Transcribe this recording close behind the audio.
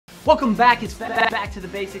Welcome back, it's back to the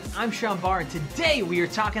basics. I'm Sean Barr, and today we are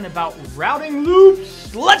talking about routing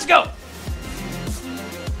loops. Let's go!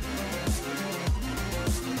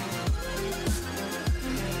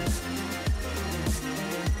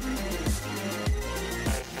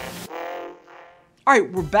 All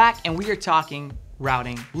right, we're back and we are talking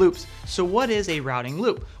routing loops. So what is a routing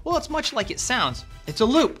loop? Well, it's much like it sounds. It's a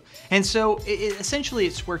loop. And so essentially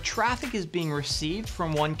it's where traffic is being received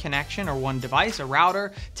from one connection or one device, a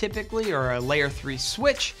router typically, or a layer 3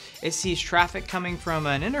 switch. It sees traffic coming from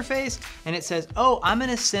an interface and it says, oh, I'm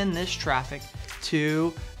gonna send this traffic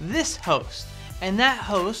to this host. And that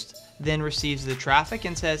host then receives the traffic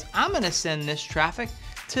and says, I'm gonna send this traffic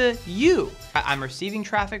to you. I'm receiving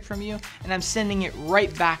traffic from you and I'm sending it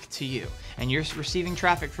right back to you. And you're receiving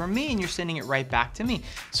traffic from me and you're sending it right back to me.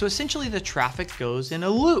 So essentially the traffic goes in a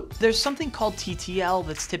loop. There's something called TTL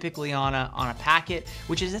that's typically on a packet,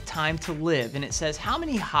 which is a time to live. And it says how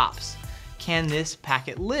many hops can this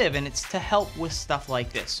packet live? And it's to help with stuff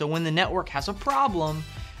like this. So when the network has a problem,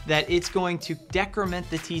 that it's going to decrement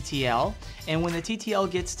the TTL. And when the TTL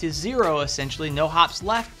gets to 0, essentially no hops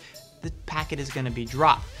left, the packet is going to be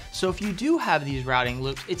dropped. So if you do have these routing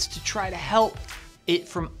loops, it's to try to help it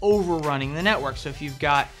from overrunning the network. So if you've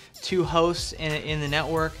got two hosts in the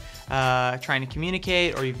network trying to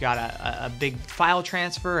communicate, or you've got a big file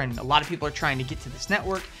transfer and a lot of people are trying to get to this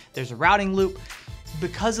network, there's a routing loop.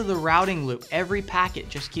 Because of the routing loop, every packet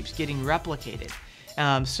just keeps getting replicated.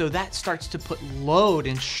 So that starts to put load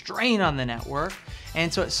and strain on the network.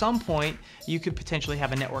 And so at some point, you could potentially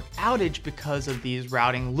have a network outage because of these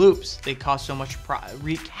routing loops. They cause so much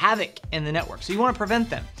wreak havoc in the network. So you want to prevent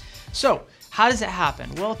them. So how does it happen?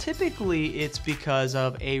 Well, typically it's because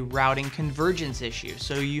of a routing convergence issue.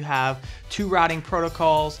 So you have two routing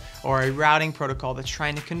protocols or a routing protocol that's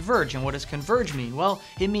trying to converge. And what does converge mean? Well,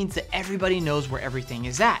 it means that everybody knows where everything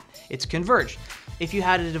is at. It's converged. If you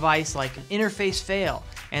had a device like an interface fail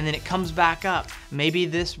and then it comes back up, maybe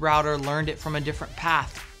this router learned it from a different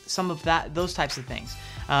path, some of that, those types of things.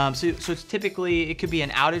 So it's typically, it could be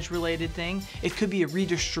an outage related thing. It could be a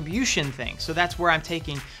redistribution thing. So that's where I'm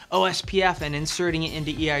taking OSPF and inserting it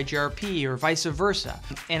into EIGRP or vice versa.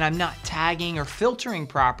 And I'm not tagging or filtering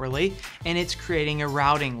properly, and it's creating a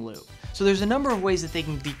routing loop. So there's a number of ways that they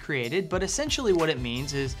can be created, but essentially what it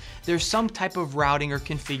means is there's some type of routing or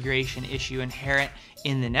configuration issue inherent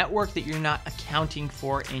in the network that you're not accounting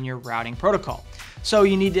for in your routing protocol. So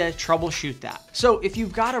you need to troubleshoot that. So if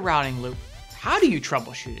you've got a routing loop, how do you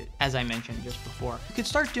troubleshoot it? As I mentioned just before, you could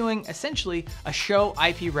start doing essentially a show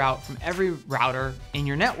IP route from every router in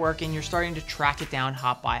your network, and you're starting to track it down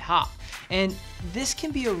hop by hop. And this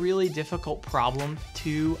can be a really difficult problem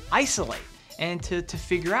to isolate and to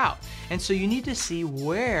figure out. And so you need to see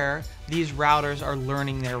where these routers are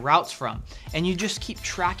learning their routes from. And you just keep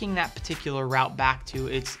tracking that particular route back to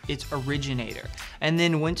its originator. And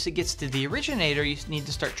then once it gets to the originator, you need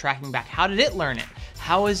to start tracking back. How did it learn it?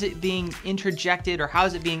 How is it being interjected, or how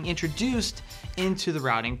is it being introduced into the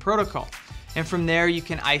routing protocol? And from there, you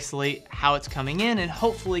can isolate how it's coming in and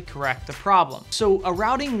hopefully correct the problem. So a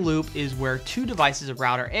routing loop is where two devices, of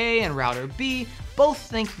router A and router B, both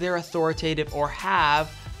think they're authoritative or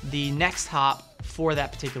have the next hop for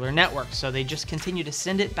that particular network. So they just continue to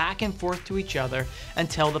send it back and forth to each other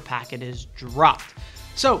until the packet is dropped.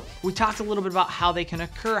 So we talked a little bit about how they can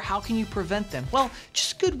occur. How can you prevent them? Well,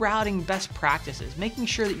 just good routing best practices, making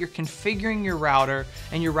sure that you're configuring your router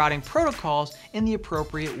and your routing protocols in the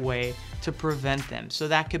appropriate way to prevent them. So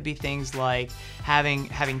that could be things like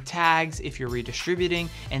having tags if you're redistributing,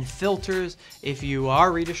 and filters if you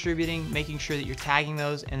are redistributing, making sure that you're tagging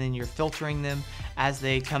those and then you're filtering them as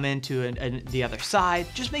they come into the other side.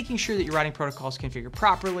 Just making sure that your routing protocol is configured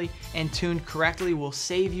properly and tuned correctly will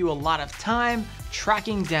save you a lot of time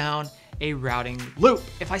tracking down a routing loop.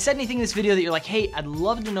 If I said anything in this video that you're like, hey, I'd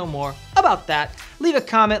love to know more about that, leave a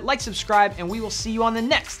comment, like, subscribe, and we will see you on the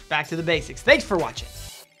next Back to the Basics. Thanks for watching.